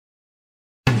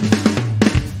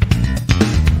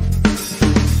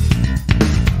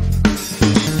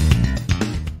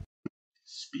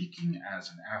Working as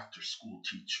an after school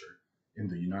teacher in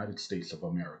the United States of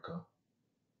America,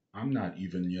 I'm not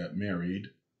even yet married,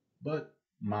 but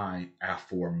my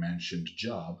aforementioned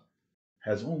job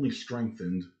has only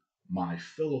strengthened my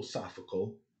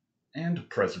philosophical and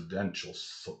presidential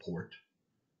support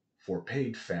for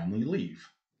paid family leave.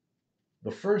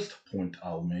 The first point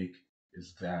I'll make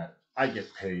is that I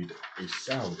get paid a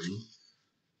salary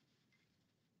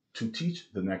to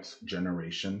teach the next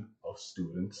generation of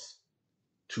students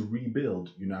to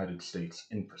rebuild United States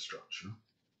infrastructure.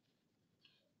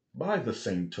 By the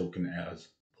same token as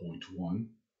point one,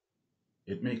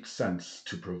 it makes sense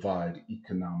to provide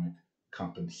economic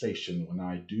compensation when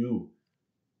I do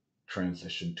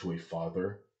transition to a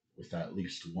father with at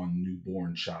least one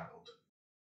newborn child.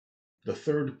 The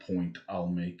third point I'll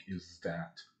make is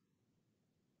that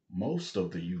most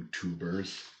of the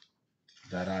YouTubers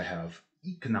that I have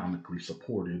economically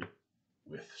supported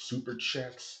with super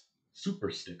chats,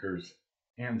 super stickers,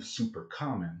 and super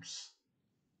comments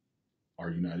are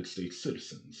United States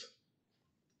citizens.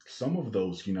 Some of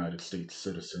those United States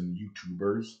citizen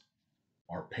YouTubers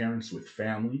are parents with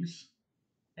families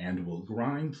and will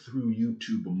grind through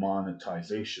YouTube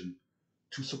monetization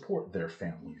to support their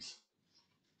families.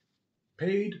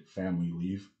 Paid family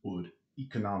leave would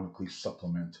economically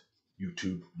supplement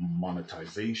YouTube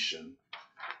monetization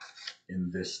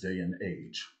in this day and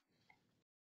age.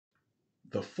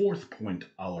 The fourth point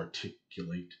I'll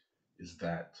articulate is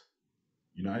that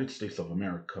United States of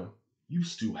America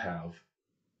used to have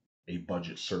a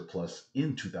budget surplus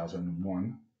in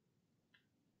 2001,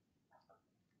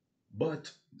 but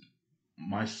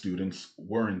my students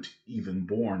weren't even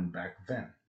born back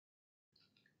then.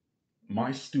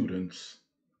 My students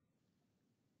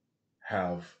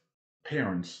have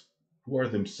parents who are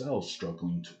themselves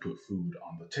struggling to put food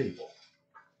on the table.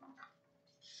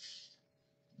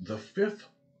 The fifth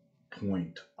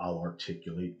point I'll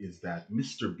articulate is that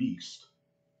Mr. Beast,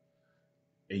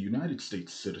 a United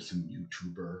States citizen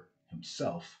YouTuber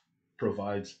himself,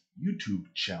 provides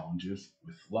YouTube challenges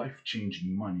with life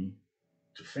changing money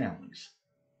to families,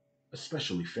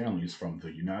 especially families from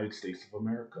the United States of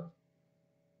America.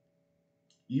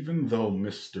 Even though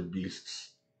Mr.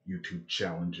 Beast's YouTube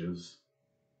challenges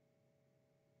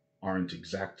aren't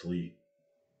exactly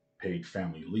paid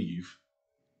family leave,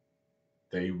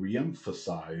 they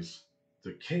reemphasize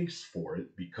the case for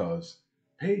it because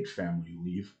paid family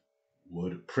leave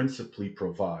would principally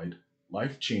provide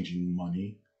life changing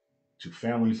money to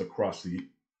families across the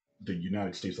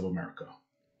United States of America.